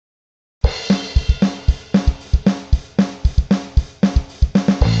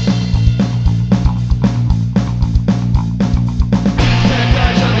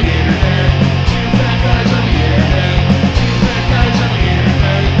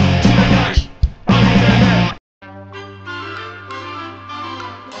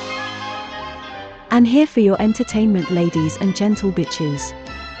And here for your entertainment, ladies and gentle bitches.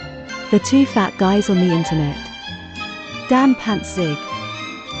 The two fat guys on the internet. Dan Pantzig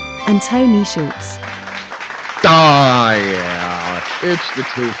and Tony Schulz. Ah, yeah. It's the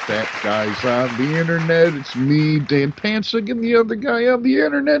two fat guys on the internet. It's me, Dan Pantzig, and the other guy on the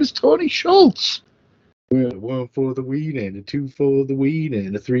internet is Tony Schulz. Well, 1 for the weed, and a 2 for the weed,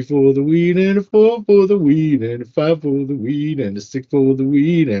 and a 3 for the weed, and a 4 for the weed, and a 5 for the weed, and a 6 for the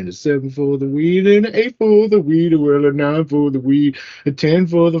weed, and a 7 for the weed, and an 8 for the weed, well, a 9 for the weed, a 10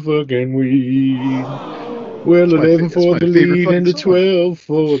 for the fucking weed. Well, 11 for the lead, and a 12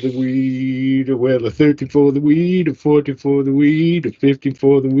 for the weed. Well, a 13 for the weed, a 14 for the weed, a 15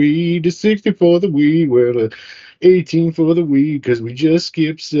 for the weed, a 16 for the weed. Well, a 18 for the weed, because we just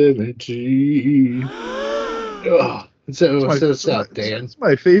skipped 17. Oh, so sad, Dan. It's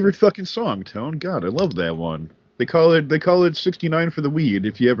my favorite fucking song, Tone. God, I love that one. They call it 69 for the weed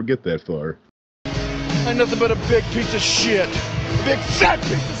if you ever get that far. I'm nothing but a big piece of shit. Big fat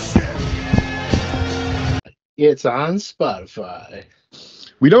piece of shit. It's on Spotify.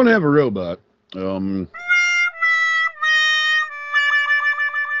 We don't have a robot. We're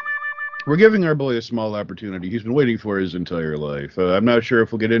giving our boy a small opportunity. He's been waiting for his entire life. I'm not sure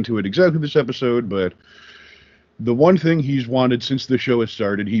if we'll get into it exactly this episode, but the one thing he's wanted since the show has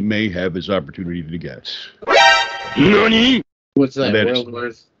started, he may have his opportunity to get. NANI? What's that, World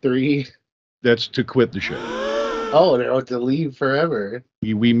War III? That's to quit the show. Oh, they want to leave forever.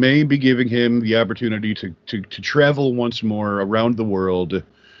 We may be giving him the opportunity to travel once more around the world,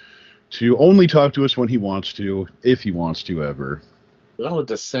 to only talk to us when he wants to, if he wants to ever. Oh,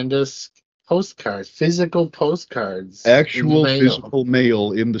 to send us postcards, physical postcards. Actual physical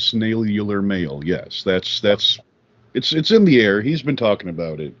mail in the snailular mail. Yes, it's in the air. He's been talking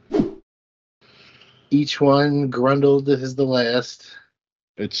about it. Each one grundled is the last.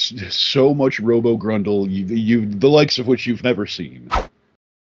 It's so much robo-grundle, you the likes of which you've never seen.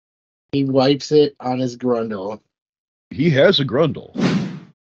 He wipes it on his grundle. He has a grundle.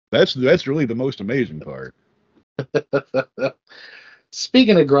 That's really the most amazing part.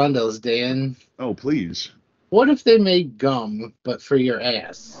 Speaking of grundles, Dan. Oh, please. What if they made gum, but for your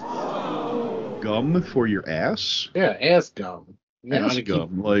ass? Gum for your ass? Yeah, ass gum. You ass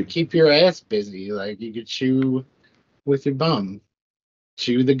gum, keep your ass busy. Like you could chew with your bum.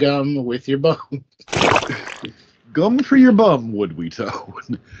 Chew the gum with your bum. Gum for your bum, would we,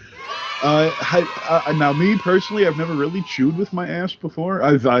 Tone? Now, me personally, I've never really chewed with my ass before.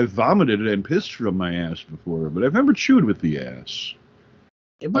 I've vomited and pissed from my ass before, but I've never chewed with the ass.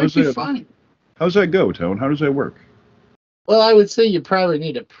 It might be fun. How's that go, Tone? How does that work? Well, I would say you probably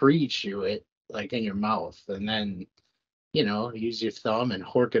need to pre-chew it, like in your mouth, and then, use your thumb and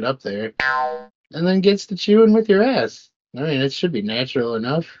hork it up there, and then gets to chewing with your ass. I mean, it should be natural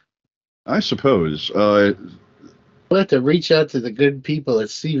enough. I suppose. We'll have to reach out to the good people at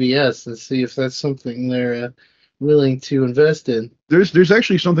CVS and see if that's something they're willing to invest in. There's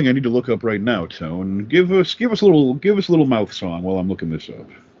actually something I need to look up right now, Tone. Give us a little mouth song while I'm looking this up.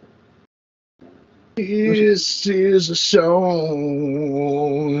 This is a song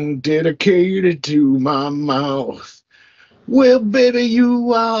dedicated to my mouth. Well, baby,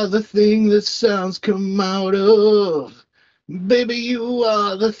 you are the thing that sounds come out of. Baby, you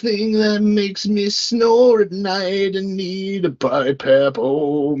are the thing that makes me snore at night and need a BiPAP.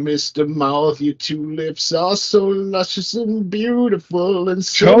 Oh, Mr. Mouth, your two lips are so luscious and beautiful and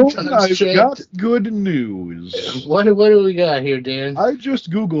sometimes I've got good news. What do we got here, Dan? I just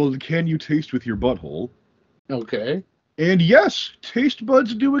Googled, can you taste with your butthole? Okay. And yes, taste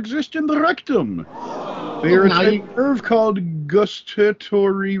buds do exist in the rectum. They are a type of nerve called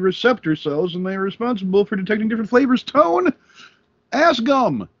gustatory receptor cells, and they are responsible for detecting different flavors. Tone, ass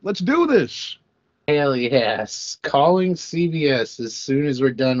gum. Let's do this. Hell yes. Calling CVS as soon as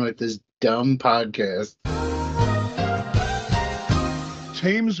we're done with this dumb podcast.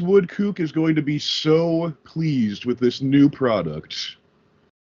 Thames Woodcook is going to be so pleased with this new product.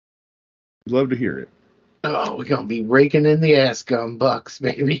 I'd love to hear it. Oh, we're going to be raking in the ass gum bucks,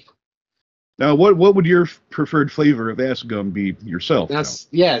 baby. Now, what would your preferred flavor of ass gum be yourself?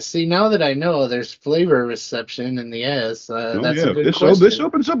 Yeah, see, now that I know there's flavor reception in the ass, that's a good question. This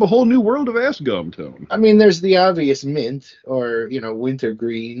opens up a whole new world of ass gum, Tone. I mean, there's the obvious mint or,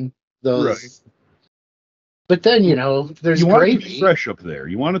 wintergreen. Those. Right. But then, there's gravy. You want it to be fresh up there.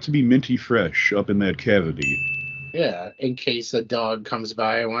 You want it to be minty fresh up in that cavity. Yeah, in case a dog comes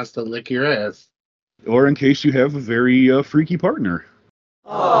by and wants to lick your ass. Or in case you have a very freaky partner.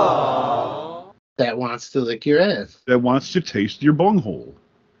 Aww. That wants to lick your ass. That wants to taste your bunghole.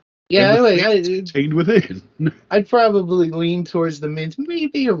 Yeah, contained within. I'd probably lean towards the mint.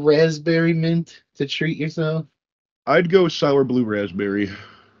 Maybe a raspberry mint to treat yourself. I'd go sour blue raspberry.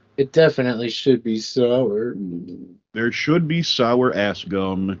 It definitely should be sour. There should be sour ass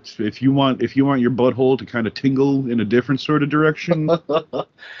gum if you want your butthole to kind of tingle in a different sort of direction.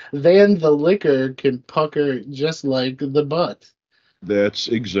 Then the liquor can pucker just like the butt. That's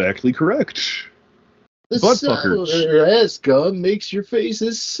exactly correct. The Butt sour fuckers. ass gum makes your face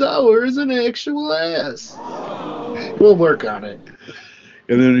as sour as an actual ass. We'll work on it.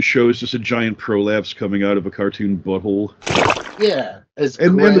 And then it shows just a giant prolapse coming out of a cartoon butthole. Yeah, as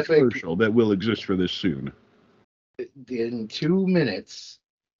And the graphic commercial that will exist for this soon. in 2 minutes.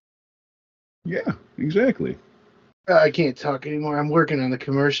 Yeah, exactly. I can't talk anymore. I'm working on the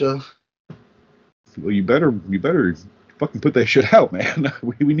commercial. Well, you better fucking put that shit out, man.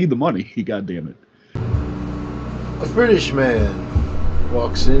 We need the money. God damn it. A British man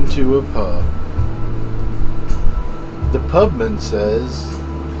walks into a pub. The pubman says,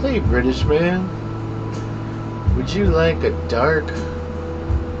 "Hey, British man, would you like a dark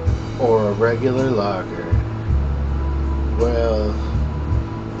or a regular lager?" Well,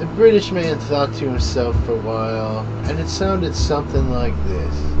 the British man thought to himself for a while, and it sounded something like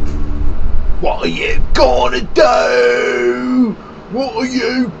this. "What are you gonna do? What are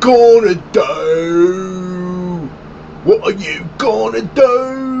you gonna do? What are you gonna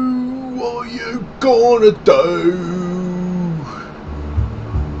do? What are you gonna do?"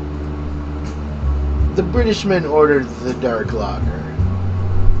 The Britishman ordered the dark lager.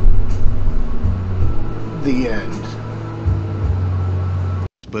 The end.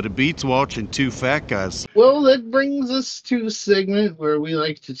 But it beats watching two fat guys. Well, that brings us to the segment where we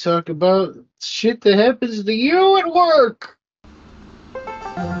like to talk about shit that happens to you at work.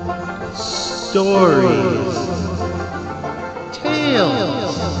 Stories,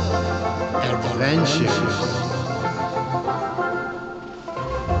 tales, adventures.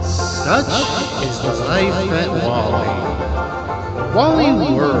 Such is the life at Wally. Wally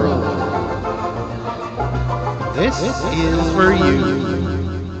World. This is for you.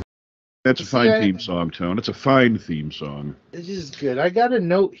 That's a fine theme song, Tone. It's a fine theme song. It is good. I got a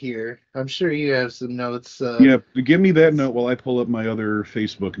note here. I'm sure you have some notes. Yeah, give me that note while I pull up my other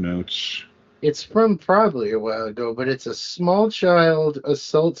Facebook notes. It's from probably a while ago, but it's a small child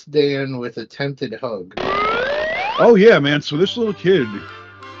assaults Dan with attempted hug. Oh yeah, man. So this little kid,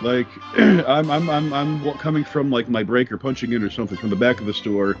 like, I'm coming from like my break or punching in or something from the back of the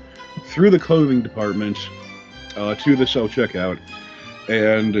store, through the clothing department, to the self checkout,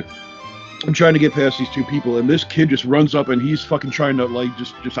 and I'm trying to get past these two people, and this kid just runs up and he's fucking trying to like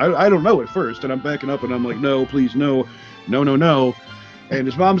I don't know at first, and I'm backing up and I'm like, no, please, no, and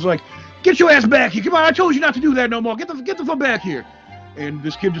his mom's like, get your ass back here, come on, I told you not to do that no more, get the fuck back here. And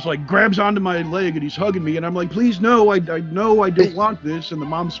this kid just like grabs onto my leg and he's hugging me, and I'm like, please, no, I know I don't want this. And the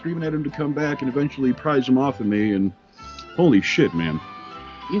mom's screaming at him to come back, and eventually pries him off of me. And holy shit, man!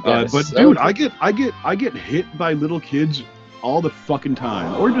 But dude, I get hit by little kids all the fucking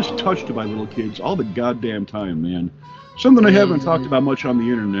time, or just touched by little kids all the goddamn time, man. Something I haven't talked about much on the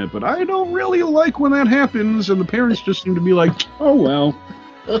internet, but I don't really like when that happens, and the parents just seem to be like, oh well.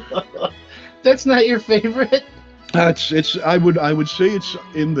 That's not your favorite? It's I would say it's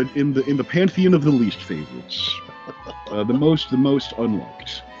in the pantheon of the least favorites, the most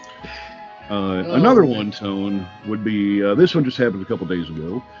unliked. Another one, Tone, would be this one just happened a couple days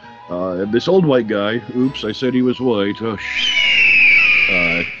ago. This old white guy. Oops, I said he was white.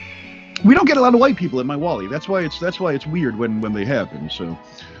 We don't get a lot of white people in my Wally. That's why it's weird when they happen. So,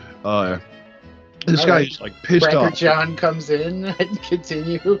 this guy is like pissed off. John comes in and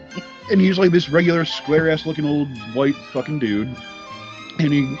continue. And he's like this regular square-ass looking old white fucking dude.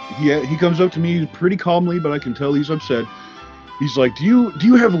 And he comes up to me pretty calmly, but I can tell he's upset. He's like, do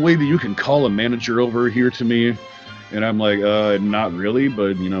you have a way that you can call a manager over here to me? And I'm like, not really,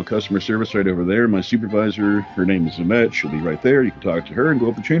 but customer service right over there. My supervisor, her name is Zemet. She'll be right there. You can talk to her and go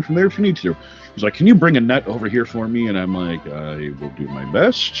up the chain from there if you need to. He's like, can you bring a net over here for me? And I'm like, I will do my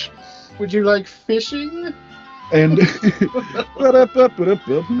best. Would you like fishing? And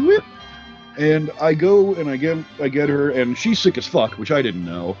and I go and I get her, and she's sick as fuck, which I didn't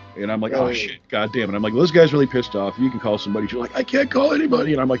know. And I'm like, oh shit, god damn it. I'm like, well, this guy's really pissed off. You can call somebody. She's like, I can't call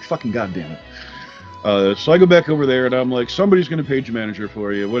anybody. And I'm like, fucking god damn it. So I go back over there and I'm like, somebody's gonna page a manager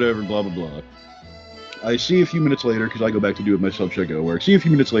for you, whatever, blah blah blah. I see a few minutes later, because I go back to do it myself, checkout work. See a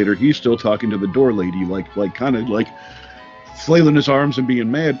few minutes later, he's still talking to the door lady, like kind of like flailing his arms and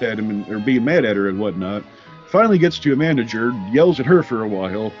being mad at him or being mad at her and whatnot. Finally gets to a manager, yells at her for a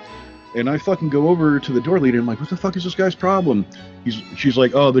while, And I fucking go over to the door lady and I'm like, what the fuck is this guy's problem? She's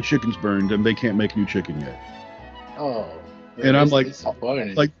like, oh, the chicken's burned and they can't make new chicken yet. Oh. And I'm like,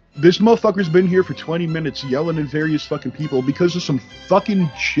 this motherfucker's been here for 20 minutes yelling at various fucking people because of some fucking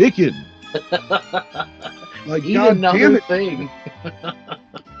chicken. Like, God damn it. Thing.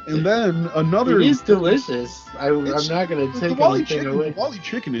 And then another. It is delicious. I'm not going to take anything away. The Wally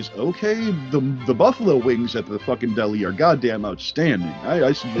chicken is okay. The buffalo wings at the fucking deli are goddamn outstanding.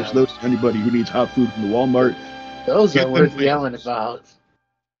 I suggest those to anybody who needs hot food from the Walmart. Those are worth yelling about.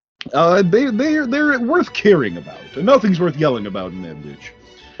 They're worth caring about. And nothing's worth yelling about in that bitch.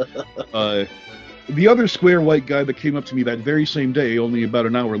 The other square white guy that came up to me that very same day, only about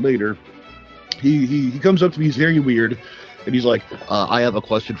an hour later, he comes up to me, he's very weird, and he's like, I have a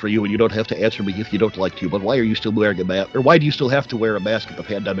question for you, and you don't have to answer me if you don't like to, but why are you still wearing a mask? Or why do you still have to wear a mask if the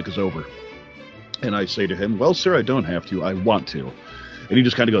pandemic is over? And I say to him, well, sir, I don't have to, I want to. And he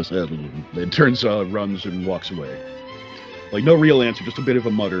just kind of goes, and turns, runs, and walks away. Like, no real answer, just a bit of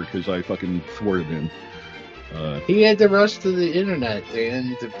a mutter, because I fucking thwarted him. He had to rush to the internet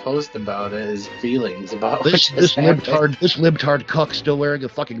and to post about it, his feelings about this libtard cuck still wearing a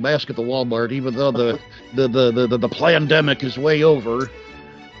fucking mask at the Walmart, even though the pandemic is way over.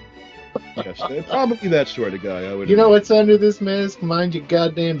 Yes, probably that sort of guy. I would. You know what's under this mask? Mind your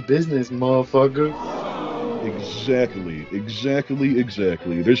goddamn business, motherfucker. Exactly.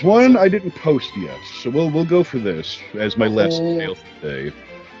 There's one I didn't post yet, so we'll go for this as my last tale today.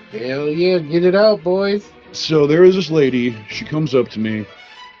 Hell yeah, get it out, boys. So there is this lady, she comes up to me,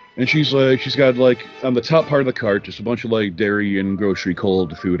 and she's got like, on the top part of the cart, just a bunch of like dairy and grocery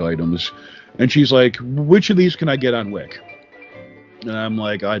cold food items, and she's like, which of these can I get on WIC? And I'm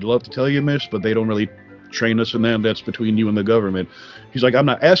like, I'd love to tell you, miss, but they don't really train us in that, that's between you and the government. She's like, I'm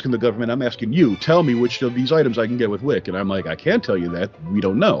not asking the government, I'm asking you, tell me which of these items I can get with WIC. And I'm like, I can't tell you that, we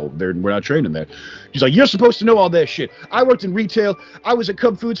don't know, we're not trained in that. She's like, you're supposed to know all that shit. I worked in retail, I was at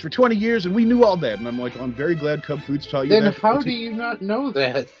Cub Foods for 20 years, and we knew all that. And I'm like, I'm very glad Cub Foods taught you that. Then how do you not know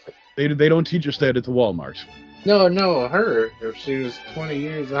that? They don't teach us that at the Walmart. No, her. If she was 20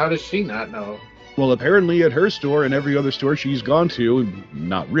 years, how does she not know? Well, apparently at her store and every other store she's gone to,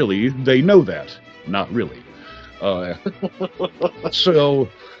 not really, they know that. Not really. So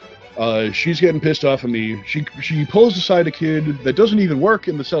she's getting pissed off at me. She pulls aside a kid that doesn't even work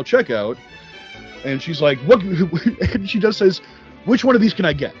in the self-checkout, and she's like, "What?" And she just says, "Which one of these can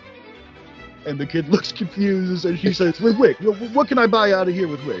I get?" And the kid looks confused, and she says, "With WIC. What can I buy out of here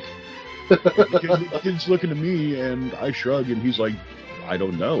with WIC?" The kid's looking at me, and I shrug, and he's like, "I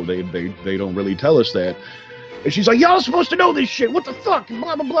don't know. They don't really tell us that." And she's like, y'all supposed to know this shit. What the fuck? And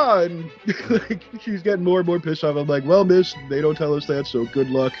blah, blah, blah. And like, she's getting more and more pissed off. I'm like, well, miss, they don't tell us that, so good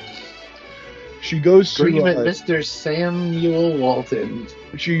luck. She goes to... Mr. Samuel Walton.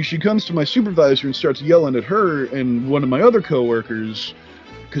 She comes to my supervisor and starts yelling at her and one of my other coworkers,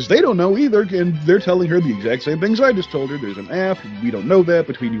 because they don't know either, and they're telling her the exact same things I just told her. There's an app, we don't know that,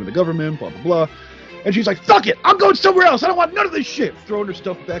 between you and the government, blah, blah, blah. And she's like, fuck it, I'm going somewhere else. I don't want none of this shit. Throwing her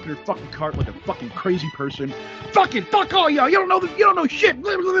stuff back in her fucking cart like a fucking crazy person. Fuck it, fuck all y'all. You don't know shit.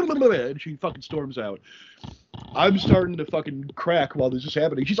 And she fucking storms out. I'm starting to fucking crack while this is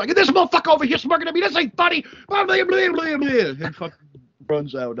happening. She's like, this motherfucker over here smirking at me. This ain't funny. And fucking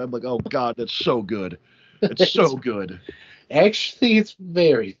runs out. I'm like, oh God, that's so good. It's so good. Actually, it's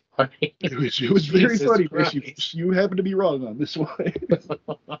very funny. It was very funny. You happen to be wrong on this one.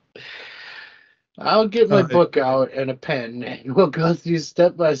 I'll get my book out and a pen, and we'll go through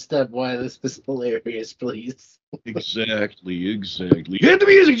step by step why this is hilarious, please. Exactly. Hit the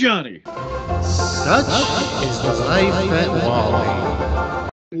music, Johnny! Such is the life at Wally.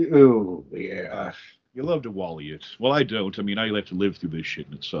 Ooh, yeah. You love to Wally it. Well, I don't. I mean, I have to live through this shit,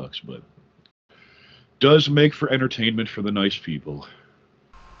 and it sucks, but... does make for entertainment for the nice people.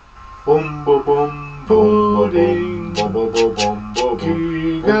 Bum ba bum pudding, bum ba ba bum ba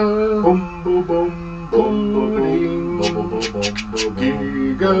giga, bum ba bum pudding, bum ba ba bum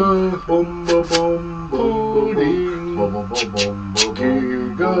giga, bum ba bum pudding, bum ba ba bum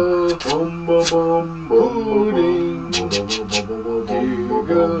giga, bum ba bum pudding, bum ba ba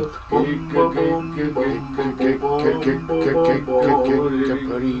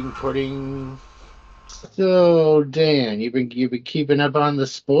bum pudding. So, Dan, you've been keeping up on the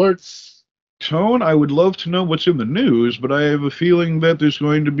sports? Tone, I would love to know what's in the news, but I have a feeling that there's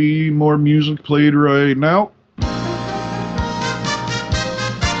going to be more music played right now.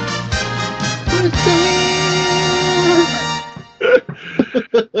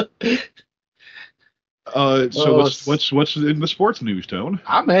 What's in the sports news, Tone?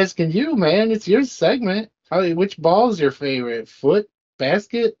 I'm asking you, man. It's your segment. Which ball's your favorite? Foot?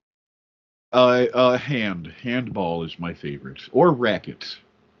 Basket? Handball is my favorite, or racket.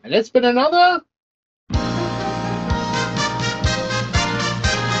 And it's been another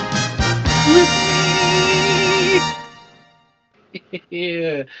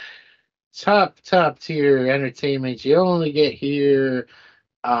yeah, top tier entertainment you only get here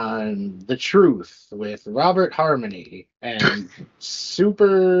on The Truth with Robert Harmony and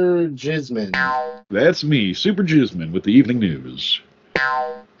Super Jisman. That's me, Super Jisman, with the evening news.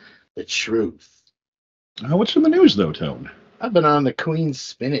 The Truth. What's in the news, though, Tone? I've been on the Queen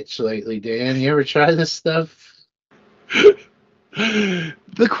Spinach lately, Dan. You ever try this stuff?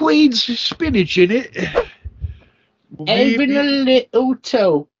 The Queen's spinach in it. Having a little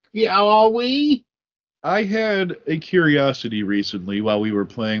talk, are we? I had a curiosity recently while we were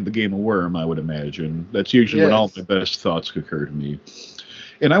playing the game of Worm, I would imagine. That's usually when all my best thoughts occur to me.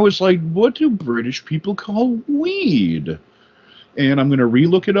 And I was like, what do British people call weed? And I'm going to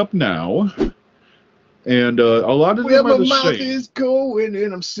re-look it up now. And a lot of them are the same. Where my mouth is going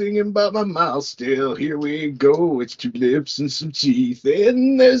and I'm singing about my mouth still. Here we go, it's 2 lips and some teeth.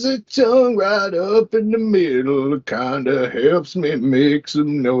 And there's a tongue right up in the middle. It kinda helps me make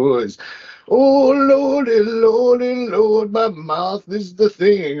some noise. Oh, lordy, lordy, lord, my mouth is the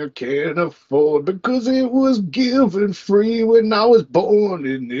thing I can't afford because it was given free when I was born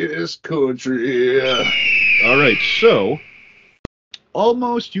in this country. All right, so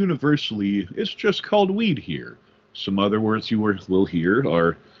almost universally, it's just called weed here. Some other words you will hear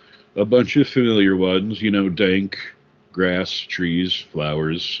are a bunch of familiar ones, you know, dank, grass, trees,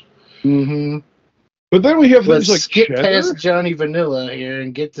 flowers. Mm-hmm. But then we have things like skip cheddar. past Johnny Vanilla here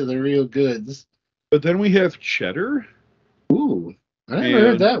and get to the real goods. But then we have cheddar. Ooh, I never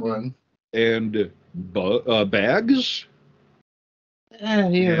heard that one. And bags.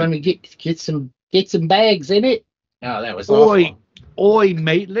 Here, let me get some bags in it. Oh, that was awful. Oi,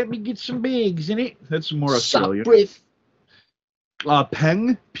 mate, let me get some bags in it. That's more Australian.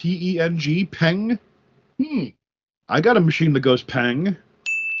 Peng, P-E-N-G, peng. I got a machine that goes peng.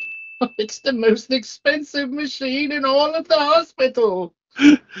 It's the most expensive machine in all of the hospital.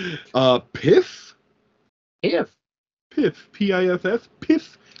 Piff? Piff. Piff, P-I-F-F,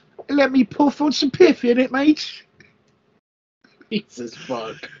 piff. Let me puff on some piff in it, mate. Jesus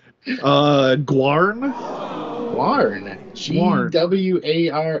fuck. Gwarn? Gwarn. G-W-A-R-N?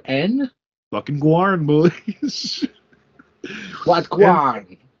 Fucking Gwarn, boys. What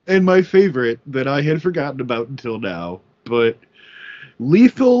Gwarn? And my favorite that I had forgotten about until now, but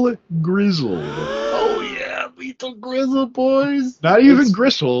Lethal Grizzle. Oh yeah, Lethal Grizzle, boys. Not even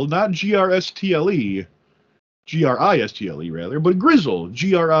Gristle, not G-R-S-T-L-E. G-R-I-S-T-L-E, rather, but Grizzle.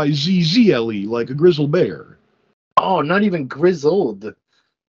 G-R-I-Z-Z-L-E, like a grizzle bear. Oh, not even grizzled.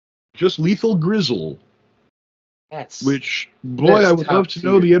 Just Lethal Grizzle. Which, boy, that's I would love to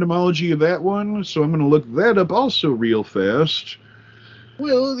know the etymology of that one, so I'm going to look that up also real fast.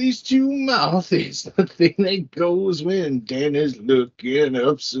 Well, these 2 mouths is the thing that goes when Dan is looking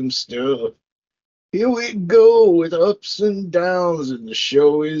up some stuff. Here we go with ups and downs, and the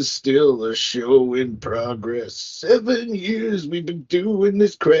show is still a show in progress. 7 years we've been doing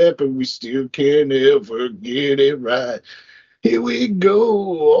this crap, and we still can't ever get it right. Here we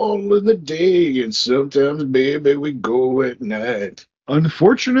go all in the day, and sometimes, baby, we go at night.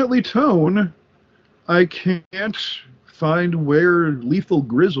 Unfortunately, Tone, I can't find where Lethal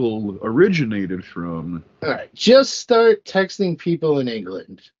Grizzle originated from. All right, just start texting people in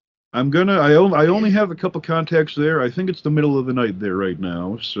England. I'm gonna. I only have a couple contacts there. I think it's the middle of the night there right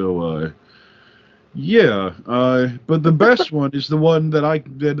now. So, yeah. But the best one is the one that I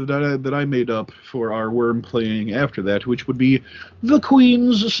made up for our worm playing after that, which would be the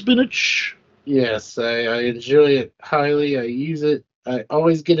Queen's Spinach. Yes, I enjoy it highly. I use it. I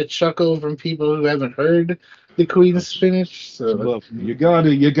always get a chuckle from people who haven't heard the Queen's Spinach. So well, you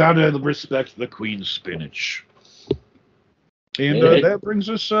gotta respect the Queen's Spinach. And that brings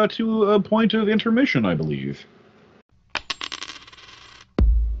us to a point of intermission, I believe.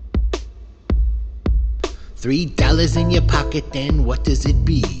 $3 in your pocket, then what does it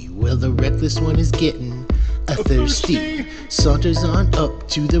be? Well, the reckless one is getting a thirsty. Saunters on up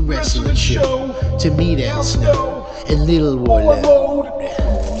to the wrestling show to meet Al Snow and Little Warlord.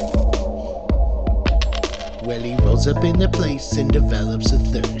 Well, he rolls up in the place and develops a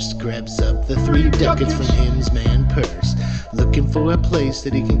thirst. Grabs up the 3 ducats from him's man purse, looking for a place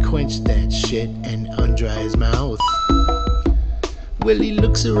that he can quench that shit and undry his mouth. Well, he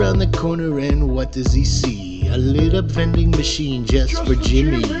looks around the corner and what does he see? A lit up vending machine just for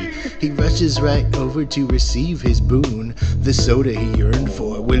Jimmy. He rushes right over to receive his boon. The soda he yearned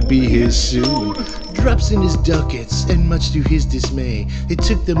for will be his soon. drops in his ducats, and much to his dismay, they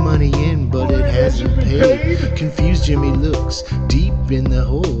took the money in, but it hasn't paid. Confused Jimmy looks deep in the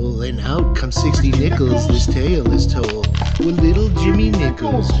hole, and out comes 60 nickels, this tale is told. Well, little Jimmy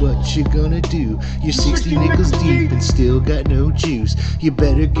Nichols, what you gonna do? You're 60 nickels deep and still got no juice. You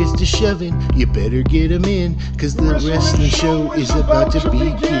better get to shoving, you better get 'em in, 'cause the wrestling show is about to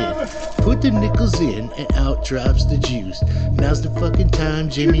begin. Put the nickels in and out drops the juice. Now's the fucking time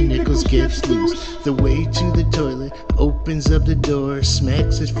Jimmy Nichols gets loose. The way to the toilet opens up the door,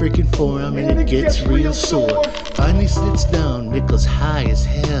 smacks his freaking forearm and it gets real sore. Finally sits down, Nichols high as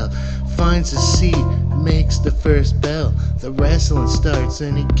hell, finds a seat, makes the first bell. The wrestling starts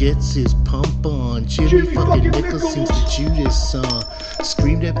and he gets his pump on. Jimmy fucking Nichols sings the Judas song,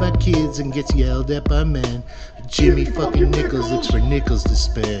 screamed at by kids and gets yelled at by men. Jimmy fucking Nichols looks for nickels to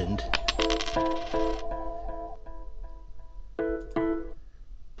spend.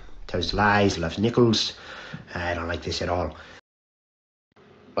 Tells lies, loves nickels. I don't like this at all.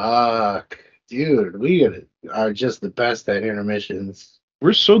 Fuck. Dude, we are just the best at intermissions.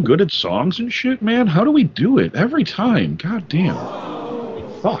 We're so good at songs and shit, man. How do we do it every time? God damn.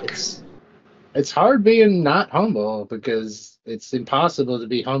 Fuck. It's hard being not humble, because it's impossible to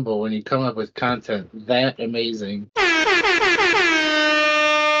be humble when you come up with content that amazing.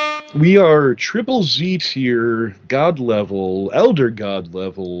 We are triple Z tier, God level, elder God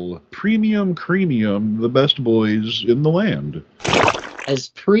level, premium creamium, the best boys in the land. As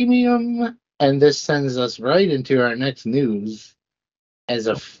premium, and this sends us right into our next news, as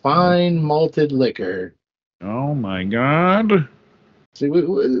a fine malted liquor. Oh my God. See,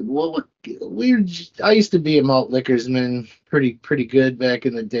 I used to be a malt liquorsman, pretty good back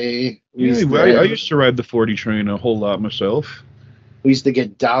in the day. I used to ride the 40 train a whole lot myself. We used to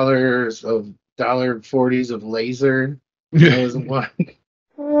get $40s of laser. That was one.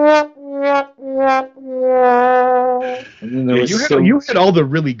 And then there was you had all the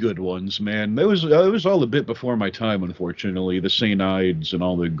really good ones, man. That was all a bit before my time, unfortunately. The St. Ides and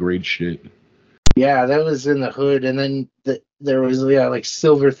all the great shit. Yeah, that was in the hood, and then there was like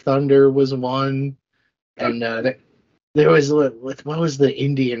Silver Thunder was one, and there was what was the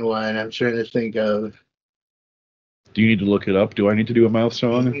Indian one? I'm trying to think of. Do you need to look it up? Do I need to do a mouth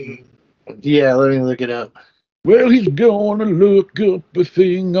song? Yeah, let me look it up. Well, he's gonna look up a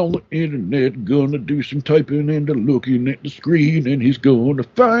thing on the internet, gonna do some typing and looking at the screen, and he's gonna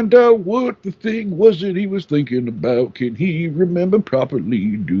find out what the thing was that he was thinking about. Can he remember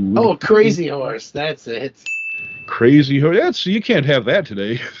properly doing? Oh, Crazy Horse, that's it. Crazy Horse. You can't have that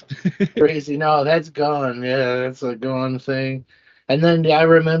today. Crazy, no, that's gone. Yeah, that's a gone thing. And then I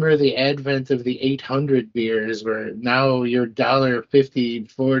remember the advent of the 800 beers, where now your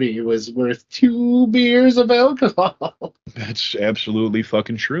 $1.50-$1.40 was worth 2 beers of alcohol. That's absolutely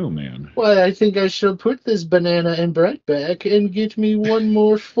fucking true, man. Well, I think I shall put this banana and bread back and get me one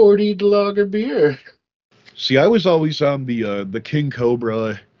more 40 lager beer. See, I was always on the King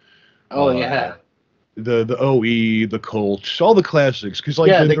Cobra. Oh, yeah. The OE, the Colts, all the classics. Because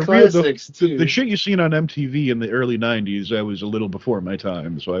the classics too. The shit you seen on MTV in the early '90s, I was a little before my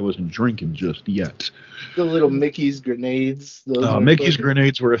time, so I wasn't drinking just yet. The little Mickey's grenades. Mickey's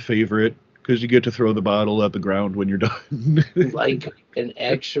grenades were a favorite because you get to throw the bottle at the ground when you're done. Like an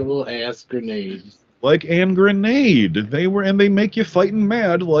actual ass grenade. Like Anne Grenade. They make you fighting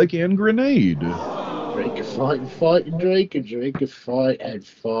mad like Anne Grenade. Drink a fight and fight and drink a fight and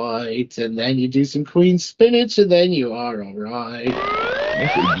fight, and then you do some queen spinach, and then you are all right.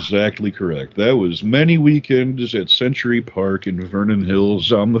 That's exactly correct. That was many weekends at Century Park in Vernon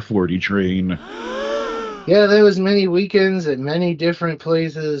Hills on the 40 train. Yeah, there was many weekends at many different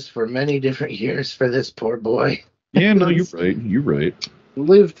places for many different years for this poor boy. Yeah, no, you're right. You're right.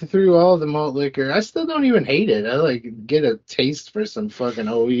 Lived through all the malt liquor. I still don't even hate it. I get a taste for some fucking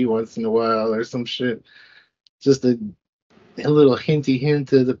OE once in a while or some shit. Just a little hinty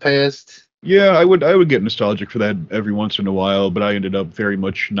hint of the past. Yeah, I would get nostalgic for that every once in a while, but I ended up very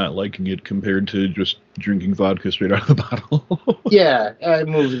much not liking it compared to just drinking vodka straight out of the bottle. Yeah, I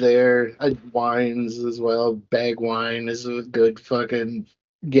moved there. Wines as well. Bag wine is a good fucking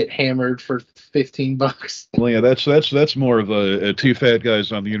get hammered for $15. Well, yeah, that's more of a two fat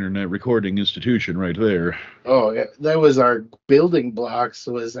guys on the internet recording institution right there. Oh, yeah, that was our building blocks.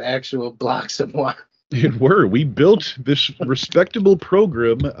 Was actual blocks of wine. It were. We built this respectable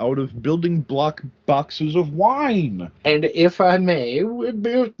program out of building block boxes of wine. And if I may, we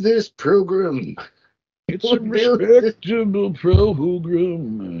built this program. It's a respectable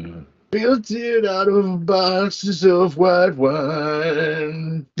program. Built it out of boxes of white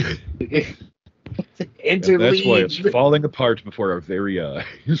wine. And that's why it's falling apart before our very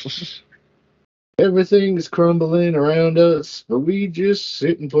eyes. Everything's crumbling around us, but we just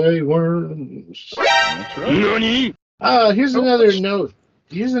sit and play worms. That's right. Here's another note.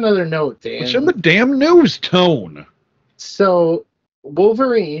 Here's another note, Dan. What's in the damn news, Tone? So,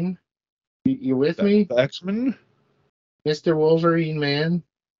 Wolverine, you with me? The X-Men? Mr. Wolverine, man?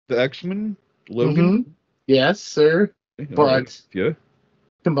 The X-Men? Logan? Mhm. Yes, sir. Okay, But all right. Yeah.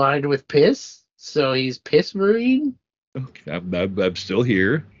 combined with piss, so he's Piss Marine? Okay, I'm still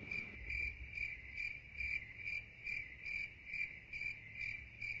here.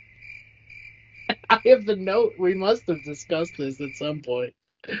 I have the note. We must have discussed this at some point.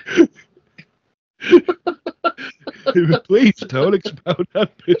 Please don't expound on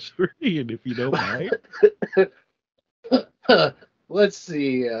Piss Marine if you don't mind. Let's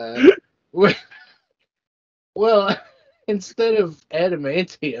see. Well, instead of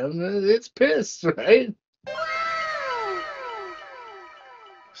adamantium, it's piss, right?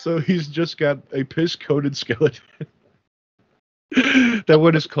 So he's just got a piss-coated skeleton. That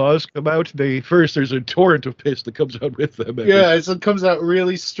when his claws come out, there's a torrent of piss that comes out with them. Yeah, so it comes out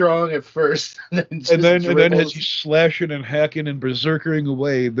really strong at first, and then And then as he's slashing and hacking and berserkering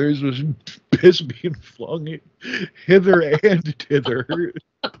away, there's this piss being flung hither and thither.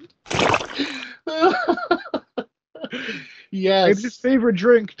 Yes. And his favorite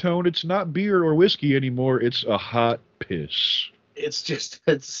drink, Tone, it's not beer or whiskey anymore. It's a hot piss. It's just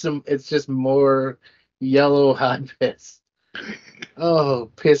more yellow hot piss.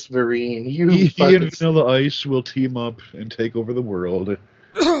 Oh, Piss Marine, He and Vanilla Ice will team up and take over the world.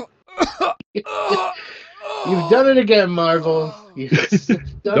 You've done it again, Marvel. We've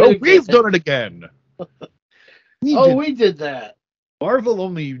done it again. We did that. Marvel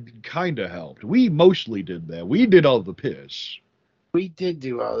only kind of helped. We mostly did that. We did all the piss. We did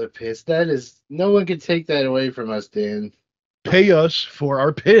do all the piss. That is, no one can take that away from us, Dan. Pay us for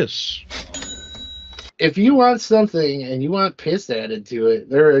our piss. If you want something and you want piss added to it,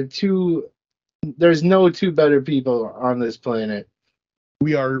 there's no two better people on this planet.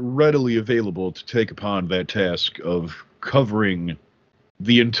 We are readily available to take upon that task of covering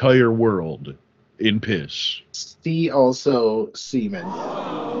the entire world in piss. See also semen.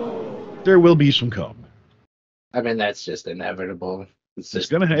 There will be some cum. I mean, that's just inevitable. It's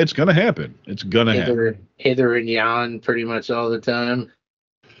gonna happen. It's gonna happen. Hither and yon pretty much all the time.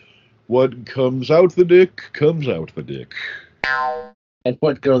 What comes out the dick comes out the dick. And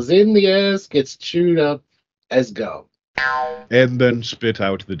what goes in the ass gets chewed up as gum. And then spit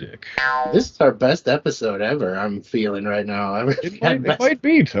out the dick. This is our best episode ever, I'm feeling right now. It might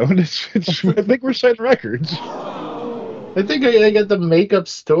be, Tone. I think we're setting records. I think I got the makeup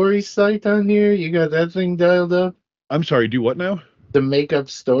story site on here. You got that thing dialed up? I'm sorry, do what now? The makeup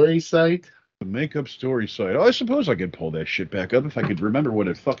story site? The makeup story site. Oh, I suppose I could pull that shit back up if I could remember what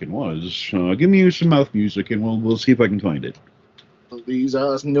it fucking was. Give me some mouth music and we'll see if I can find it. These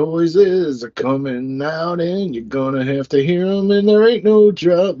noises are coming out and you're gonna have to hear them, and there ain't no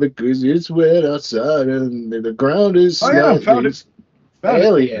drop because it's wet outside and the ground is I found it.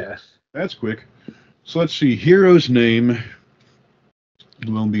 Hell yeah. That's quick. So let's see. Hero's name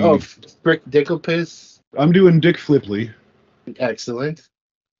will be... Oh, Frick Dicklepiss. I'm doing Dick Flipley. Excellent.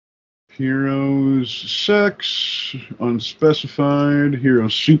 Hero's sex, unspecified.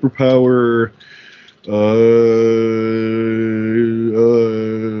 Hero's superpower,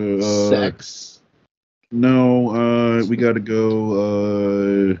 sex. No, we gotta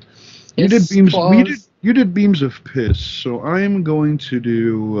go. You did beams. You did beams of piss. So I'm going to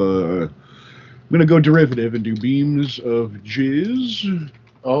do. I'm gonna go derivative and do beams of jizz.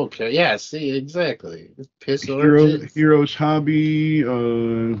 Okay, yeah, see, exactly. Piss or jizz. Hero's hobby,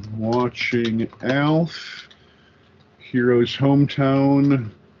 watching Alf. Hero's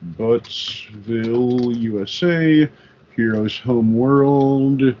hometown, Buttsville, USA. Hero's home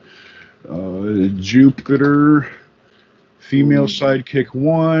world, Jupiter. Female sidekick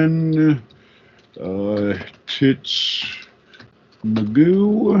 1, Tits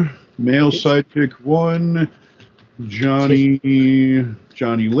Magoo. Male sidekick 1, Johnny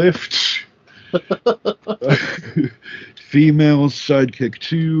Lift. Female sidekick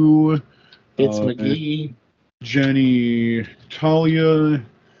 2, It's McGee. Jenny Talia.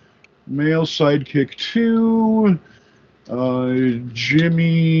 Male sidekick 2,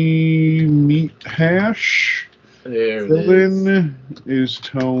 Jimmy Meat Hash. There it Villain is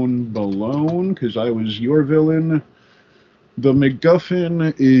Tone Balone, because I was your villain. The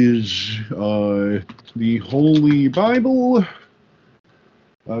MacGuffin is the Holy Bible.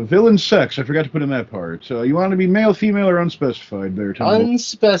 Villain sex, I forgot to put in that part. You want to be male, female, or unspecified there, Tone?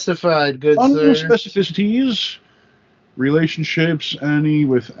 Unspecified, good Under sir. specificities. Relationships, any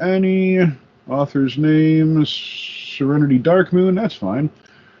with any. Author's name, Serenity Darkmoon, that's fine.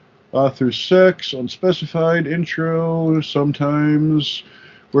 Author's sex, unspecified. Intro, sometimes.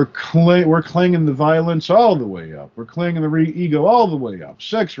 We're clanging the violence all the way up. We're clanging the ego all the way up.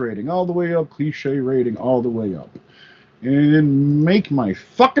 Sex rating all the way up. Cliche rating all the way up. And make my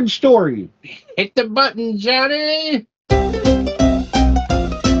fucking story. Hit the button, Johnny!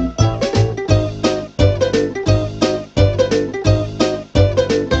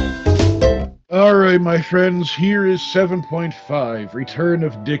 Alright, my friends, here is 7.5, Return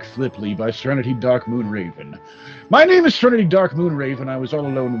of Dick Flipley by Serenity Darkmoon Raven. My name is Serenity Darkmoon Raven. I was all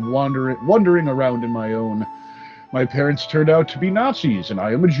alone wandering around in my own. My parents turned out to be Nazis, and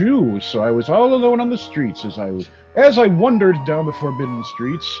I am a Jew, so I was all alone on the streets. As I wandered down the forbidden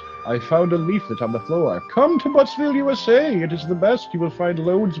streets, I found a leaflet on the floor. Come to Buttsville, USA. It is the best. You will find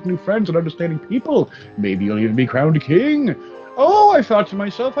loads of new friends and understanding people. Maybe you'll even be crowned king. Oh, I thought to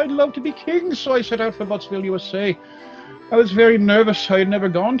myself, I'd love to be king, so I set out for Buttsville, USA. I was very nervous. I had never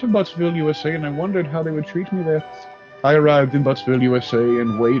gone to Buttsville, USA, and I wondered how they would treat me there. I arrived in Buttsville, USA,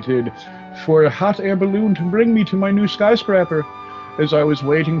 and waited for a hot air balloon to bring me to my new skyscraper. As I was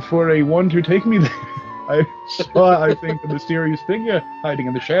waiting for a one to take me there, I saw, I think, a mysterious figure hiding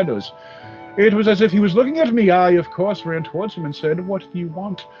in the shadows. It was as if he was looking at me. I, of course, ran towards him and said, "What do you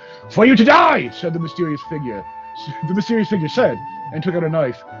want?" "For you to die," said the mysterious figure. The mysterious figure said, and took out a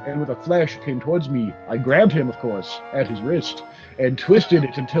knife, and with a flash came towards me. I grabbed him, of course, at his wrist, and twisted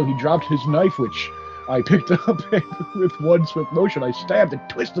it until he dropped his knife, which I picked up, and with one swift motion I stabbed and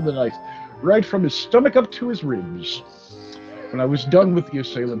twisted the knife right from his stomach up to his ribs. When I was done with the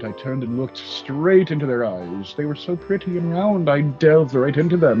assailant, I turned and looked straight into their eyes. They were so pretty and round, I delved right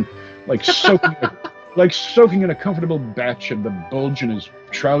into them, like soaking in a comfortable bath, and the bulge in his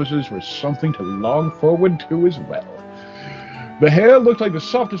trousers was something to long forward to as well. The hair looked like the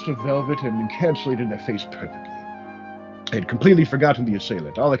softest of velvet and encapsulated their face perfectly. I had completely forgotten the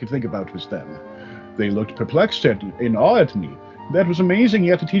assailant. All I could think about was them. They looked perplexed and in awe at me. That was amazing.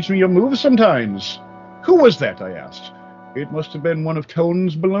 You have to teach me your moves sometimes. Who was that? I asked. It must have been one of Tone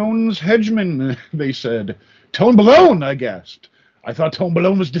Ballone's henchmen, they said. Tone Balone, I gasped. I thought Tone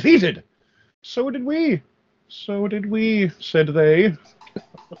Balone was defeated. So did we, said they.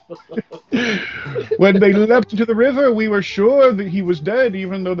 When they leapt into the river, we were sure that he was dead,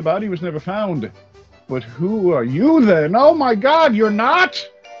 even though the body was never found. But who are you then? Oh my God, you're not?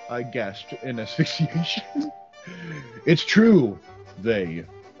 I gasped in asphyxiation. It's true, they.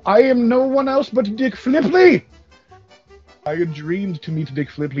 I am no one else but Dick Flipley. I had dreamed to meet Dick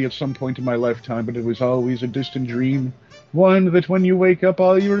Flipley at some point in my lifetime, but it was always a distant dream. One that when you wake up,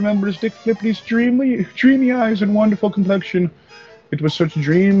 all you remember is Dick Flipley's dreamy eyes and wonderful complexion. It was such a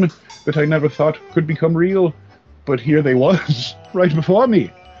dream that I never thought could become real. But here they was, right before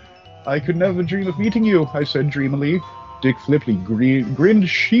me. I could never dream of meeting you, I said dreamily. Dick Flipley grinned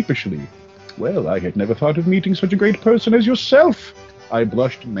sheepishly. Well, I had never thought of meeting such a great person as yourself. I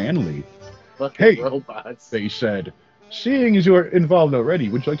blushed manly. Hey, robots, they said. Seeing as you're involved already,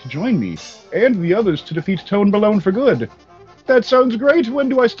 would you like to join me and the others to defeat Tone Balone for good? That sounds great. When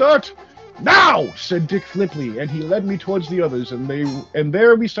do I start? Now, said Dick Flipley, and he led me towards the others, and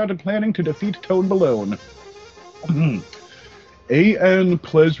there we started planning to defeat Tone Balone. A.N.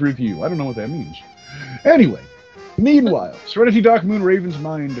 Ples Review. I don't know what that means. Anyway, meanwhile, Serenity Darkmoon Raven's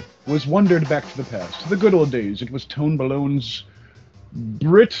mind was wandered back to the past, to the good old days. It was Tone Balone's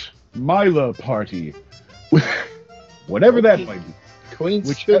Brit Mila party. Whatever that might be. Queen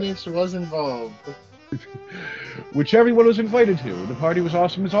Spinach was involved. Which everyone was invited to. The party was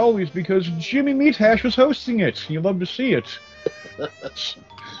awesome as always because Jimmy Meathash was hosting it. You love to see it.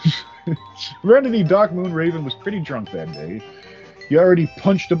 Serenity Darkmoon Raven was pretty drunk that day. He already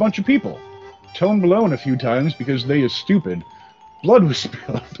punched a bunch of people. Tone Balone a few times because they is stupid. Blood was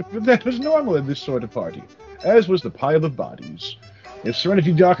spilled, but that was normal at this sort of party, as was the pile of bodies. If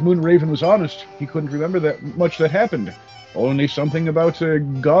Serenity Darkmoon Raven was honest, he couldn't remember that much that happened. Only something about a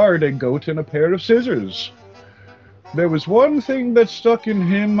guard, a goat, and a pair of scissors. There was one thing that stuck in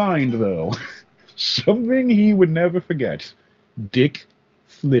his mind, though. Something he would never forget. Dick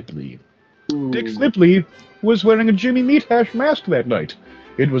Flipley. Ooh. Dick Flipley was wearing a Jimmy Meathash mask that night.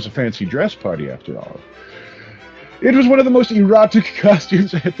 It was a fancy dress party, after all. It was one of the most erotic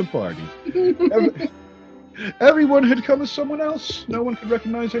costumes at the party. Everyone had come as someone else. No one could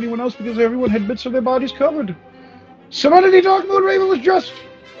recognize anyone else because everyone had bits of their bodies covered. Serenity Darkmoon Raven was dressed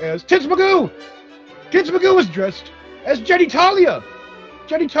as Tits Magoo. Tits Magoo was dressed as Jenny Talia.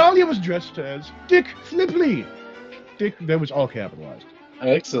 Jenny Talia was dressed as Dick Flipley. Dick, that was all capitalized.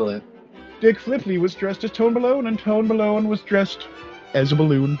 Excellent. Dick Flipley was dressed as Tone Balone, and Tone Balone was dressed as a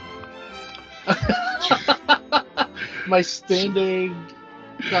balloon. My standard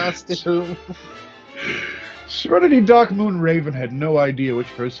costume. Serenity Dark Moon Raven had no idea which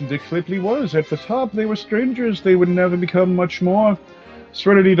person Dick Flipley was. At the top, they were strangers. They would never become much more.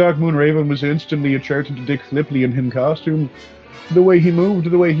 Serenity Dark Moon Raven was instantly attracted to Dick Flipley in him costume. The way he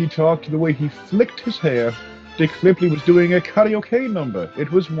moved, the way he talked, the way he flicked his hair. Dick Flipley was doing a karaoke number.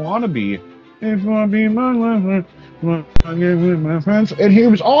 It was Wannabe. If I be my lover, I get with my friends. And he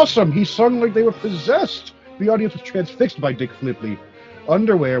was awesome. He sung like they were possessed. The audience was transfixed by Dick Flipley.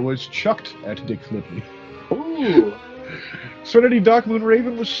 Underwear was chucked at Dick Flipley. Ooh. Serenity Dark Moon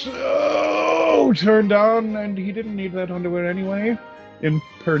Raven was so turned on, and he didn't need that underwear anyway. In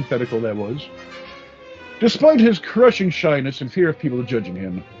parenthetical, that was. Despite his crushing shyness and fear of people judging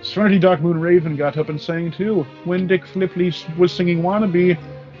him, Serenity Dark Moon Raven got up and sang too. When Dick Flipley was singing Wannabe,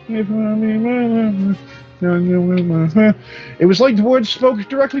 it was like the words spoke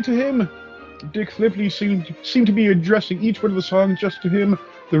directly to him. Dick Flipley seemed to be addressing each word of the song just to him.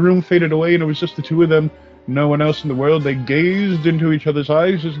 The room faded away, and it was just the two of them. No one else in the world. They gazed into each other's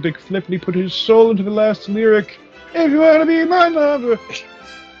eyes as Dick Flipley put his soul into the last lyric. If you want to be my lover.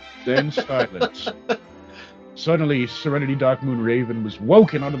 Then silence. Suddenly, Serenity Dark Moon Raven was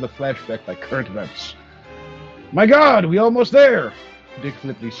woken out of the flashback by current events. My God, we almost there, Dick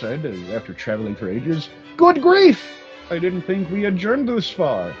Flipley said, after traveling for ages. Good grief! I didn't think we adjourned this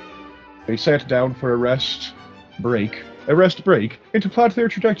far. They sat down for a rest break, and to plot their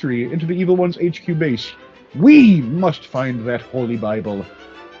trajectory into the Evil One's HQ base. We must find that holy Bible.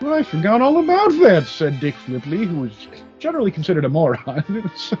 Well, I forgot all about that, said Dick Flipley, who was generally considered a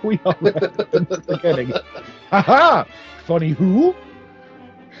moron, so we all been forgetting. Ha-ha! Funny who?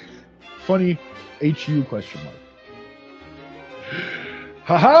 Funny HU question mark.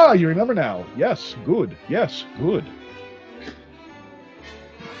 Ha-ha! You remember now. Yes, good. Yes, good.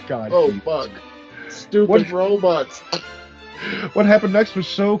 God. Oh, fuck. Stupid robots. What happened next was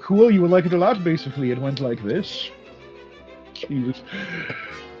so cool, you would like it a lot, basically. It went like this. Jesus.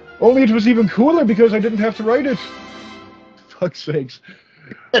 Only it was even cooler because I didn't have to write it. Fuck's sakes.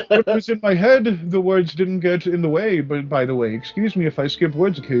 What was in my head, the words didn't get in the way, but by the way, excuse me if I skip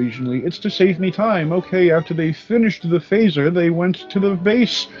words occasionally, it's to save me time. Okay, after they finished the phaser, they went to the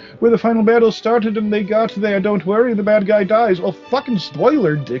base where the final battle started and they got there. Don't worry, the bad guy dies. Oh, fucking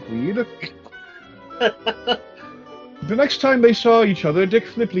spoiler, dickweed. The next time they saw each other, Dick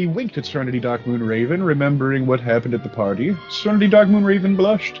Flipley winked at Serenity Dark Moon Raven, remembering what happened at the party. Serenity Dark Moon Raven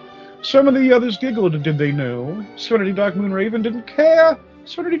blushed. Some of the others giggled, did they know? Serenity Dark Moon Raven didn't care.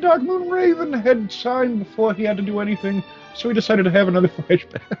 Serenity Dark Moon Raven had signed before he had to do anything, so he decided to have another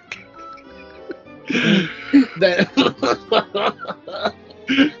flashback.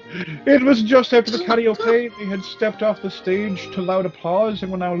 It was just after the karaoke. They had stepped off the stage to loud applause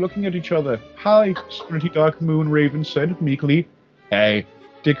and were now looking at each other. Hi, Serenity Dark Moon Raven said meekly. Hey,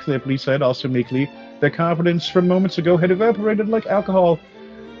 Dick Flipley said also meekly. Their confidence from moments ago had evaporated like alcohol.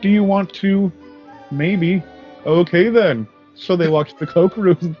 Do you want to? Maybe. Okay then. So they walked to the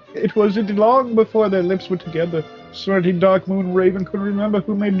cloakroom. It wasn't long before their lips were together. Serenity Dark Moon Raven couldn't remember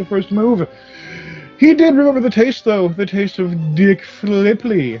who made the first move. He did remember the taste, though. The taste of Dick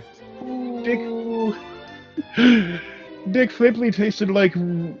Flipley. Dick Flipley tasted like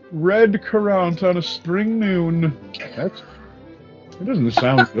red currant on a spring noon. That doesn't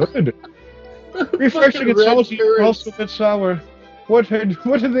sound good. Refreshing and salty, also a bit sour. What had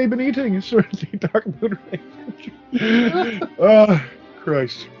they been eating? Serenity Dark Moon Raven. Oh,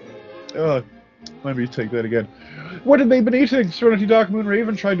 Christ. Let me take that again. What had they been eating? Serenity Dark Moon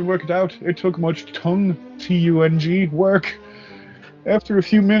Raven tried to work it out. It took much tongue, T-U-N-G, work. After a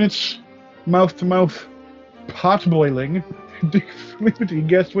few minutes, mouth-to-mouth pot boiling, Dick Flippity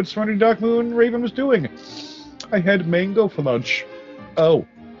guessed what Serenity Dark Moon Raven was doing. I had mango for lunch. Oh.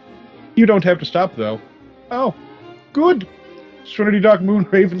 You don't have to stop, though. Oh. Good. Serenity Dark Moon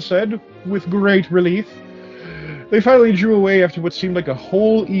Raven said, with great relief. They finally drew away after what seemed like a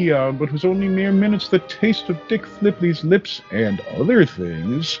whole eon, but was only mere minutes. The taste of Dick Flipley's lips and other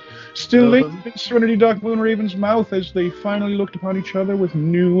things still lingered in Serenity Dark Moon Raven's mouth as they finally looked upon each other with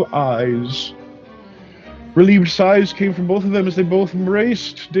new eyes. Relieved sighs came from both of them as they both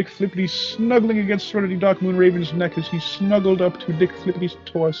embraced, Dick Flipley snuggling against Serenity Dark Moon Raven's neck as he snuggled up to Dick Flipley's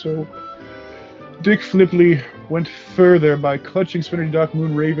torso. Dick Flipley went further by clutching Serenity Dark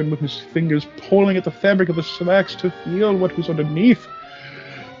Moon Raven with his fingers, pulling at the fabric of the slacks to feel what was underneath.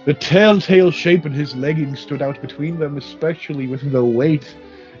 The telltale shape in his leggings stood out between them, especially with the weight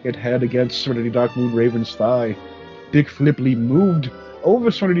it had against Serenity Dark Moon Raven's thigh. Dick Flipley moved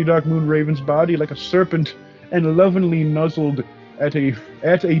over Serenity Dark Moon Raven's body like a serpent and lovingly nuzzled at a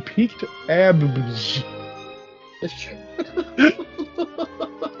peaked abs.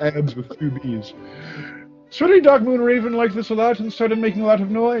 Abs with two B's. Sweaty Dark Moon Raven liked this a lot and started making a lot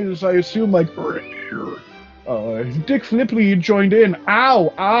of noise. I assume like Dick Flipley joined in.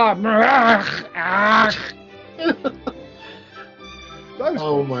 Ow! Oh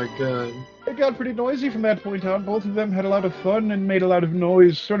my god. It got pretty noisy from that point on. Both of them had a lot of fun and made a lot of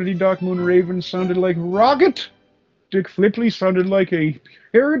noise. Sweaty Dark Moon Raven sounded like Rocket. Dick Flipley sounded like a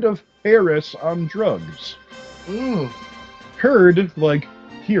herd of Harris on drugs. Herd like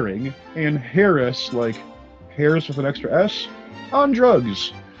hearing, and Harris like Harris with an extra S on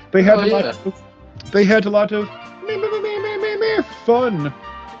drugs. They had They had a lot of fun.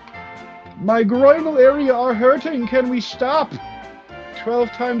 My groinal area are hurting. Can we stop?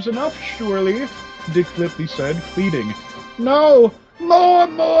 12 times enough, surely, Dick Flipley said, pleading. No,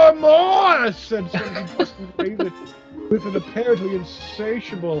 more, said Sweaty Raven with an apparently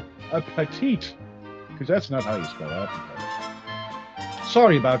insatiable appetite. Because that's not how you spell appetite.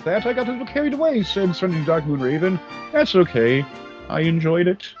 Sorry about that. I got a little carried away, said Sweaty Dark Moon Raven. That's okay. I enjoyed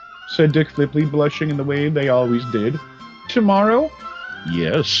it, said Dick Flipley, blushing in the way they always did. Tomorrow?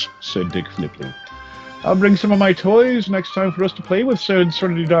 Yes, said Dick Flipley. I'll bring some of my toys next time for us to play with, said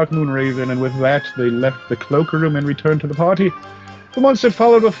Sweaty Dark Moon Raven, and with that they left the cloakroom and returned to the party. The months that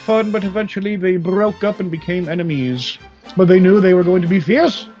followed were fun, but eventually they broke up and became enemies. But they knew they were going to be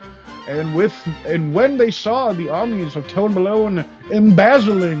fierce. And when they saw the armies of Tone Malone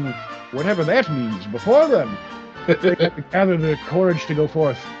embezzling, whatever that means, before them, they had to gather the courage to go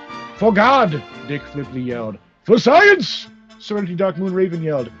forth. For God, Dick Flipley yelled. For science, Sweaty Dark Moon Raven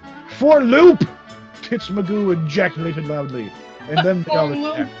yelled. For loop, Tits Magoo ejaculated loudly. And then they all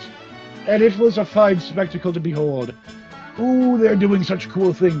attacked. And it was a fine spectacle to behold. Ooh, they're doing such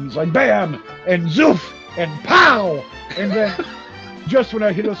cool things, like bam, and zoof, and pow! And then, just when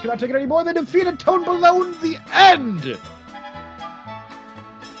our heroes cannot take it anymore, they defeated Tone Malone. The end!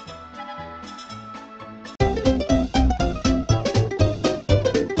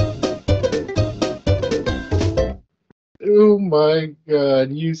 Oh my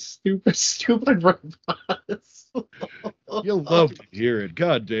god, you stupid robots. You'll love to hear it.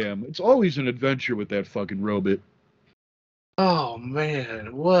 God damn. It's always an adventure with that fucking robot. Oh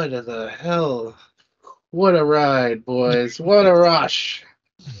man, what the hell? What a ride, boys. What a rush.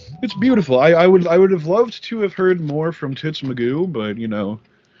 It's beautiful. I would have loved to have heard more from Tits Magoo, but you know,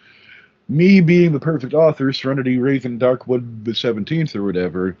 me being the perfect author, Serenity Raven Darkwood the 17th or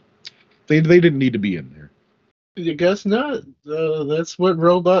whatever, they didn't need to be in there. I guess not. That's what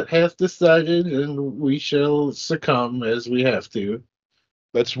Robot hath decided, and we shall succumb as we have to.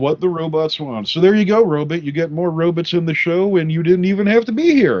 That's what the robots want. So there you go, Robot. You get more robots in the show, and you didn't even have to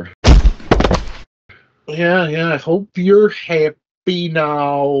be here. Yeah, I hope you're happy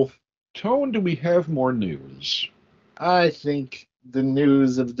now. Tone, do we have more news? I think the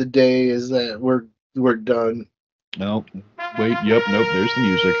news of the day is that we're done. No. Wait, yep, nope, there's the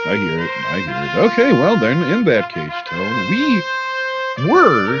music. I hear it. Okay, well then, in that case, Tone, we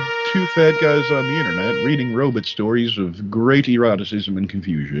were two fat guys on the internet reading robot stories of great eroticism and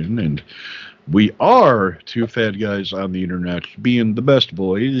confusion, and we are two fat guys on the internet being the best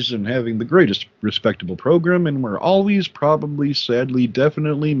boys and having the greatest respectable program, and we're always probably, sadly,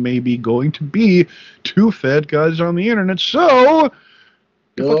 definitely, maybe going to be two fat guys on the internet, so...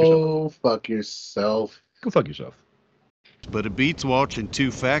 Go fuck yourself. Go fuck yourself. But it beats watching two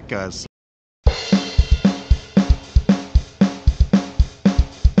fat guys